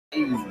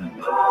Easy. Let me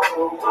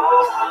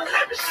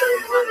show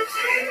you what it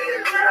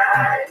feels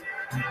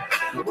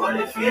like. What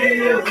it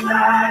feels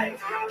like.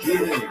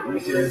 Get it, we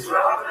just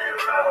rolling.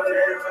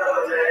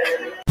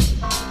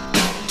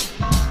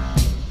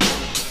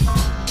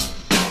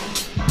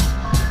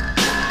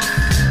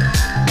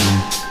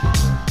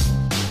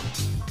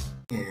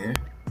 And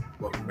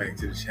welcome back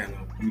to the channel,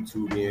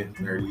 YouTubians,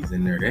 nerdies,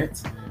 and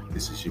nerdettes.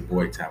 This is your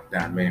boy Top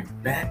Dot Man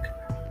back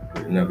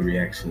with another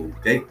reaction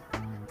today.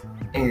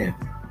 And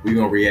we're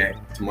gonna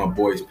react to my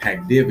boys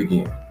Pac Div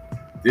again.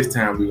 This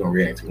time we're gonna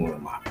react to one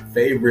of my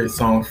favorite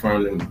songs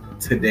from them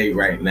today,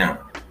 right now.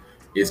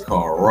 It's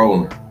called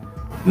Rolling.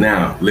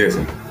 Now,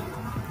 listen,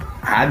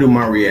 how I do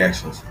my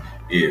reactions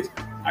is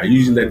I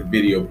usually let the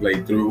video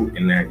play through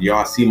and that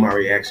y'all see my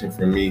reaction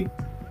from me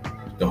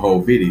the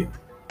whole video.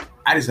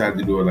 I decided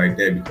to do it like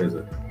that because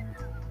of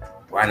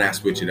why not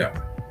switch it up?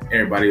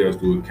 Everybody else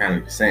do it kind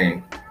of the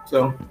same,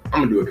 so I'm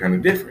gonna do it kind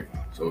of different.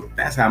 So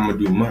that's how I'm gonna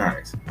do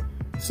mine.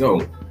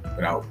 So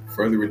without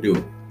further ado,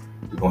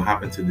 we're gonna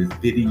hop into this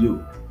video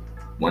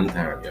one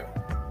time, y'all.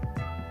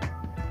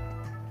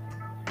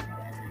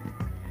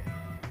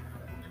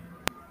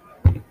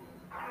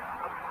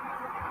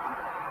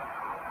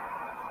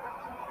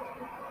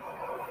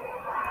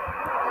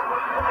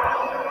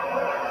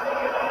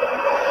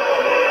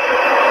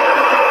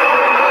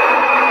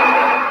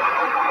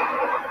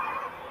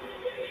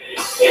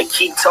 And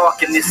keep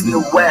talking this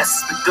New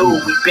West,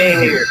 dude, we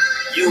been here.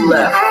 You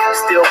left,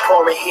 still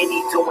pouring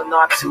Henny, doing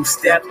our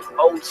two-step.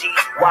 OGs,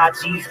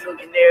 YGs,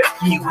 millionaires,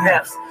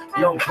 Q-Hefs,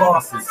 young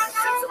bosses.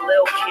 Since a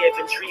little kid,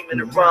 been dreaming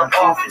to run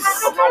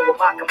office. Along with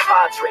my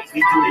compadres,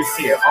 we do this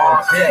here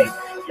all day.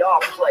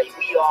 Y'all play,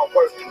 we all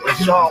working, but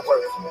y'all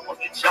working on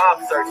your job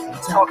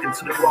search, talking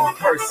to the wrong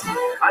person.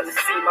 I just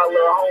see my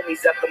little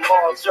homies at the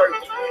mall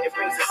jerking. It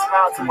brings a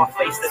smile to my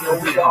face to know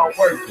we all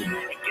working.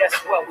 And guess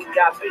what? We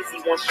got busy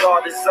once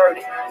y'all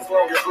deserted. As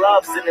long as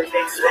love's in the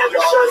mix, let me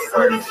show you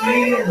what it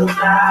feels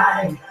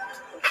like.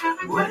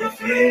 What it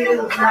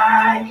feels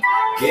like.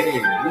 Get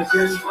it, we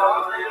just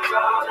rolling.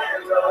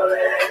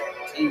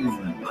 easy.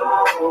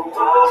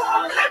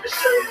 Let me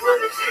show you what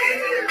it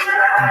feels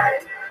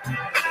like.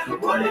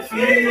 What it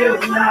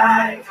feels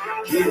like.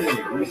 Get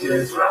it, we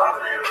just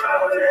rolling.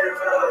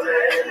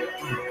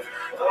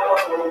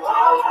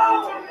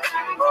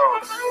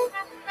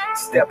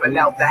 Stepping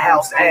out the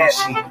house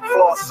ashy.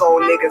 Floss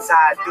on niggas, how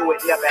I do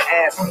it, never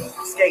ask me.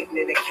 Skating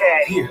in the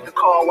caddy, the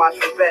car wash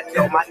for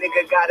Beto. My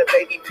nigga got a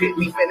baby pit,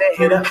 we finna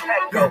hit up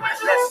Echo.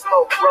 Let's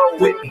smoke, roll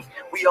with me.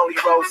 We only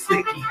roll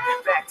sticky.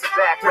 Back to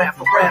back, rap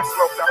for rap,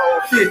 smoke the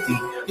whole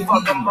 50.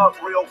 Fuck them up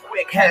real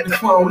quick, had to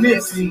phone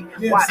Nipsey.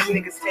 Watch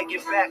niggas take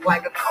it back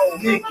like a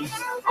cold Mickey's.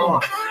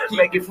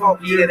 Make it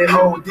funkier than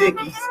old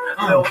Dickies.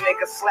 Little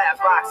nigga slap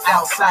box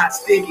outside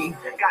sticky.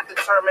 Got the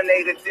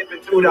Terminator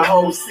dipping through the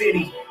whole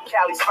city.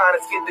 Cali's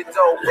finest get the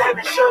dope. Let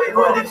me show you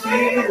what it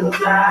feels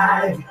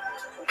like.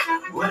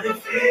 What it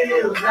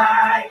feels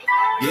like.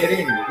 Get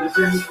it, we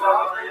just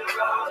rolling.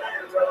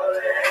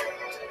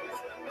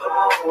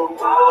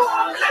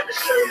 Let me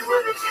show you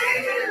what it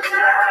feels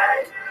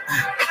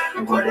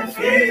like. What it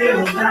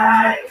feels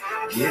like.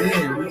 get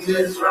it, we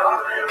just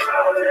rolling.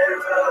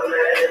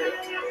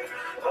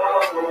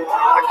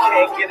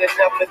 I can't get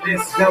enough of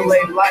this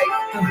LA life.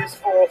 This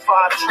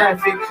 405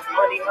 traffic,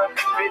 money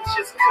hungry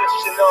bitches,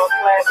 cushion all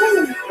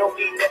classic. No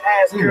need to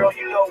ask, girl,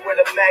 you know where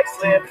the Max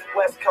live.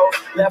 West Coast,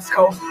 left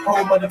coast,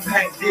 home of the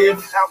Pac Div.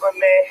 Out of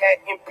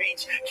Manhattan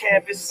Beach,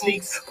 canvas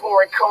sneaks,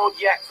 pouring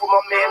cognac for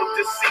my man who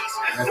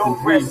deceased. No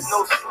rest,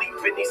 no sleep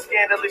in these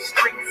scandalous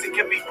streets. It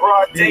can be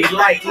broad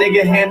daylight,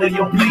 nigga, handle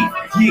your beat.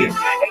 Yeah,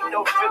 ain't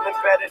no feeling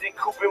better than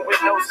cooping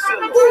with no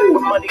ceiling.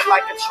 With money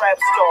like a trap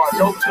star,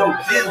 no dope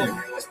dealing.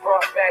 Just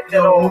brought back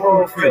that old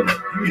home feeling.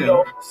 You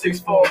know,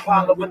 6'4"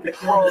 Impala with the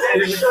chrome. Let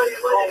me show you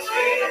what it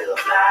feels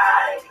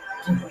like.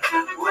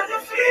 What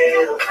it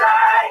feels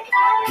like.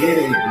 get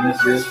it,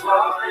 we just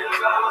rolling.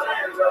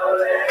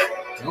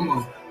 come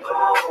on.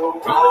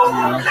 Come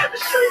on, y'all. Let me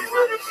show you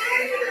what it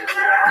feels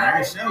like. Let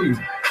me show you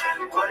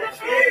What it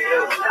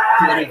feels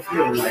what like. it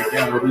feels like,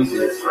 y'all. We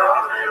just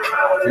Rolling.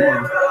 come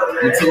on.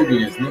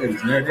 YouTubians, nerds,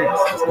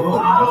 nerdettes. Let's go,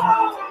 man.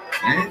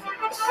 Man,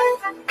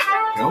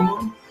 come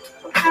on.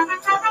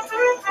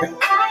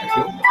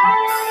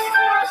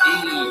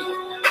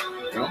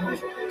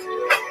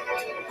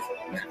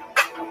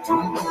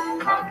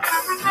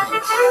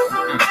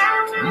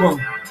 Come on.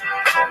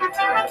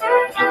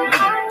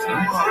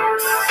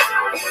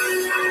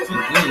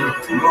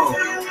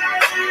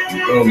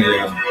 Come on,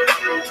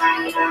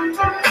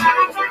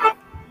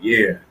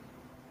 yeah.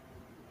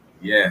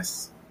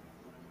 Yes.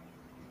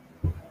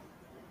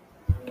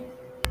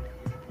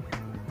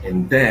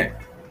 And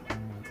that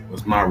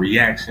was my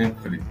reaction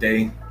for the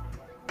day.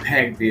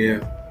 Pac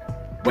Div,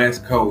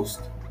 West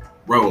Coast,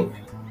 Rolling.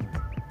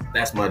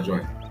 That's my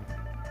joint.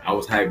 I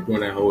was hyped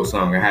during that whole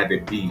song. I had to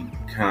be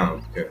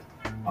calm because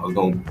I was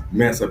gonna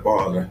mess up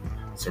all the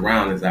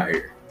surroundings out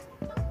here.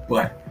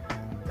 But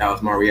that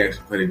was my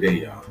reaction for the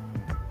day, y'all.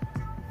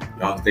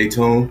 Y'all stay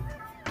tuned.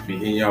 Be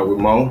hitting y'all with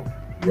more.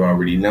 You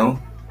already know.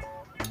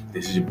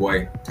 This is your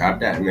boy,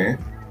 Top Dot,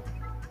 man.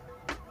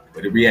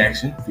 With a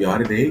reaction for y'all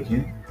today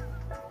again.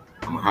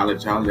 I'ma holler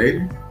at y'all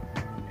later.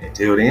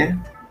 Until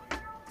then,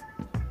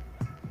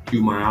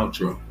 cue my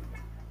outro.